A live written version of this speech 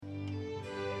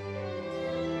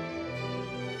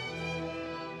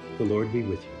The Lord be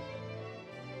with you.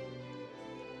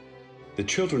 The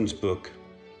children's book,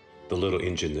 The Little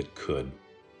Engine That Could,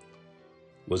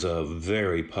 was a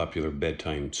very popular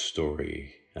bedtime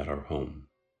story at our home.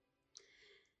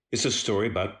 It's a story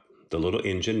about the little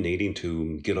engine needing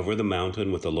to get over the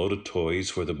mountain with a load of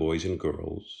toys for the boys and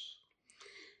girls.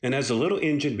 And as the little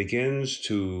engine begins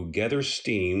to gather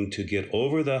steam to get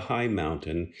over the high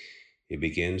mountain, it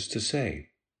begins to say,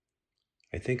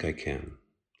 I think I can.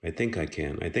 I think I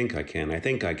can. I think I can. I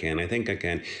think I can. I think I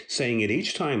can. Saying it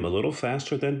each time a little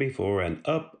faster than before, and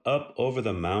up over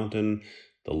the mountain,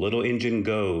 the little engine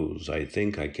goes. I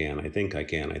think I can. I think I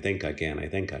can. I think I can. I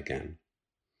think I can.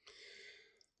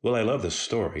 Well, I love this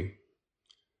story,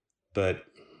 but,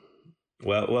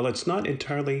 well, it's not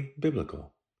entirely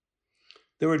biblical.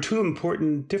 There are two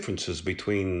important differences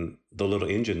between the little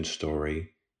engine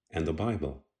story and the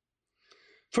Bible.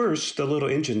 First, the little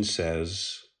engine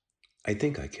says, I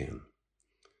think I can.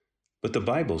 But the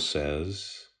Bible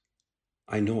says,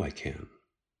 I know I can.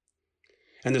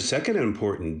 And the second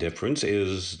important difference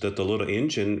is that the little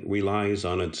engine relies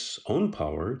on its own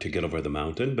power to get over the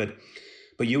mountain, but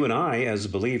you and I, as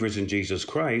believers in Jesus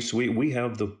Christ, we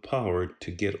have the power to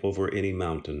get over any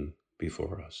mountain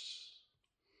before us.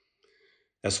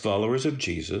 As followers of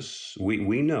Jesus,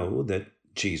 we know that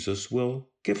Jesus will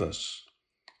give us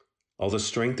all the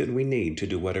strength that we need to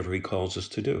do whatever he calls us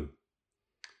to do.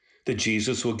 That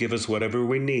Jesus will give us whatever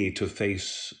we need to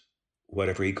face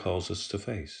whatever he calls us to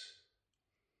face.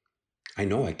 I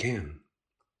know I can.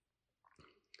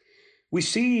 We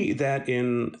see that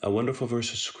in a wonderful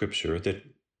verse of scripture that,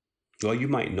 well, you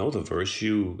might know the verse,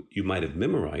 you might have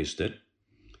memorized it.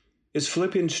 It's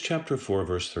Philippians chapter 4,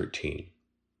 verse 13,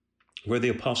 where the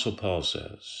Apostle Paul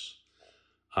says,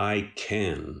 I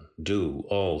can do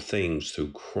all things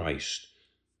through Christ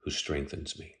who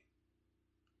strengthens me.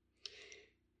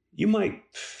 You might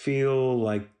feel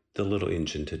like the little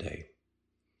engine today,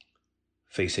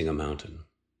 facing a mountain.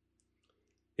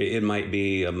 It might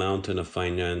be a mountain of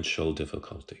financial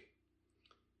difficulty.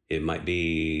 It might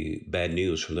be bad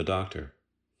news from the doctor.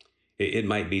 It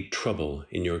might be trouble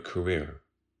in your career.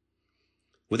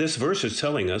 Well, this verse is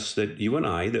telling us that you and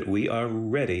I, that we are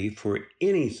ready for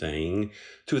anything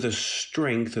through the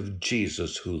strength of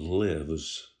Jesus who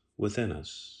lives within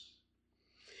us.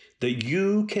 That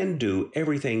you can do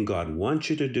everything God wants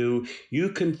you to do. You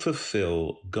can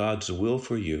fulfill God's will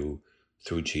for you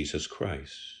through Jesus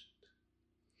Christ.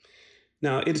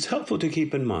 Now, it is helpful to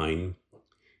keep in mind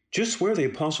just where the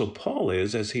Apostle Paul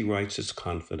is as he writes his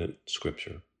confident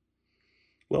scripture.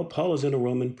 Well, Paul is in a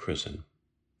Roman prison.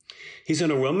 He's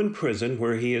in a Roman prison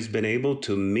where he has been able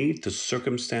to meet the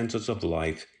circumstances of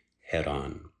life head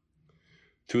on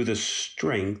through the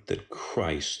strength that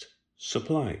Christ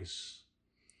supplies.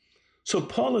 So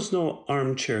Paul is no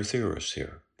armchair theorist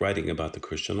here, writing about the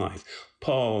Christian life.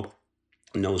 Paul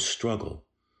knows struggle.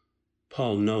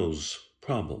 Paul knows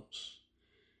problems.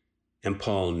 And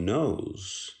Paul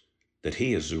knows that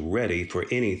he is ready for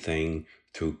anything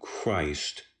through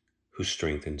Christ who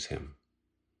strengthens him.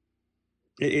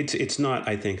 It's not,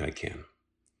 I think I can.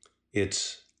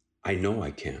 It's, I know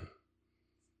I can,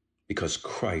 because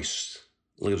Christ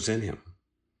lives in him.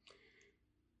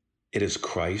 It is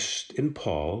Christ in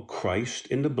Paul, Christ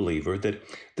in the believer, that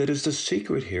is the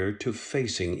secret here to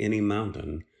facing any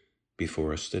mountain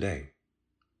before us today.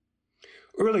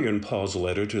 Earlier in Paul's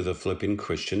letter to the Philippian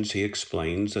Christians, he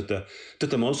explains that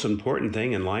the most important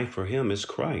thing in life for him is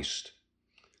Christ.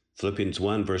 Philippians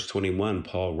 1, verse 21,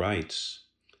 Paul writes,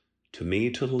 to me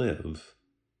to live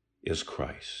is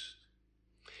Christ.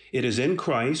 It is in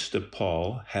Christ that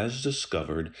Paul has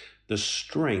discovered the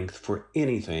strength for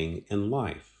anything in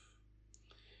life.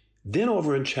 Then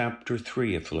over in chapter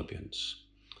 3 of Philippians,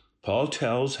 Paul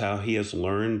tells how he has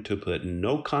learned to put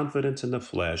no confidence in the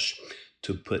flesh,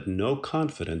 to put no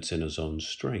confidence in his own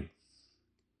strength.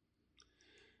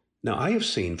 Now, I have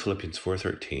seen Philippians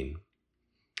 4:13.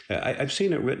 I've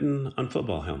seen it written on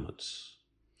football helmets,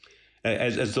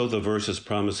 as though the verse is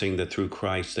promising that through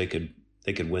Christ they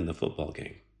could win the football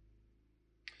game.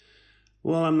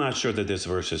 Well, I'm not sure that this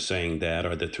verse is saying that,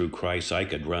 or that through Christ I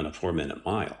could run a 4-minute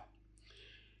mile.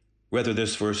 Rather,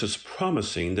 this verse is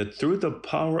promising that through the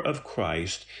power of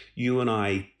Christ, you and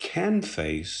I can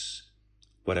face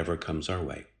whatever comes our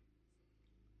way.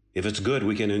 If it's good,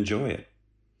 we can enjoy it.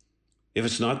 If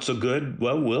it's not so good,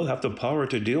 well, we'll have the power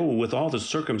to deal with all the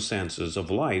circumstances of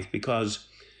life because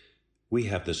we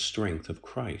have the strength of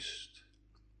Christ.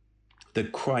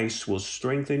 That Christ will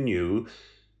strengthen you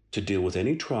to deal with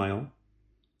any trial.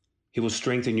 He will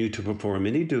strengthen you to perform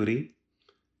any duty,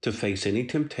 to face any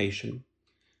temptation,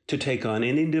 to take on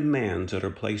any demands that are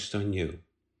placed on you.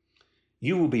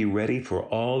 You will be ready for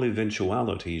all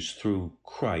eventualities through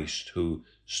Christ who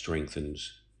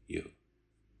strengthens you.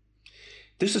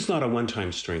 This is not a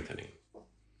one-time strengthening.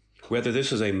 Rather,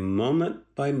 this is a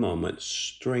moment-by-moment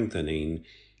strengthening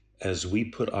as we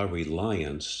put our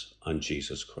reliance on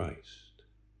Jesus Christ.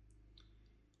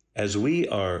 As we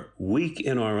are weak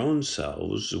in our own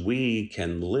selves, we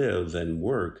can live and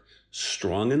work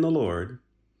strong in the Lord,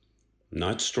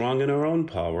 not strong in our own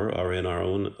power or in our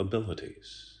own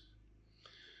abilities.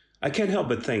 I can't help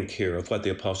but think here of what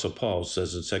the Apostle Paul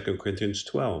says in 2 Corinthians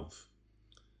 12.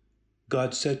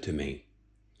 God said to me,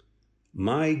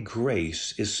 "My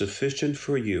grace is sufficient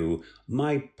for you.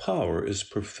 My power is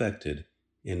perfected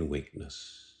in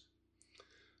weakness."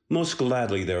 Most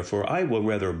gladly, therefore, I will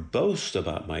rather boast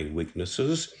about my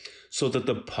weaknesses, so that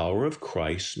the power of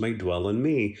Christ may dwell in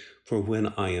me. For when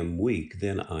I am weak,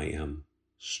 then I am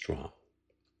strong.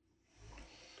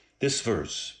 This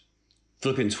verse,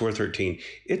 Philippians 4:13,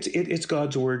 it's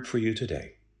God's word for you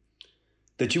today.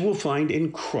 That you will find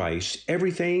in Christ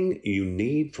everything you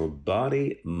need for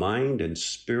body, mind, and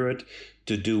spirit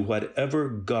to do whatever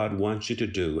God wants you to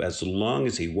do, as long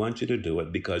as he wants you to do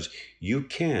it, because you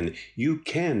can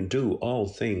do all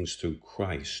things through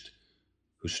Christ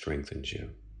who strengthens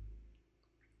you.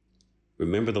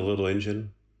 Remember the little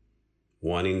engine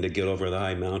wanting to get over the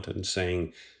high mountain,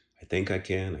 saying, I think I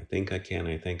can, I think I can,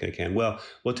 I think I can. Well,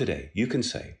 today you can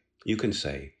say,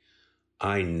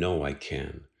 I know I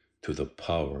can through the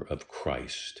power of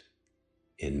Christ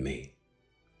in me.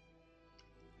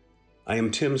 I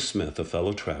am Tim Smith, a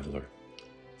fellow traveler.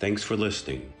 Thanks for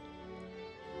listening.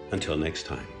 Until next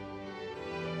time.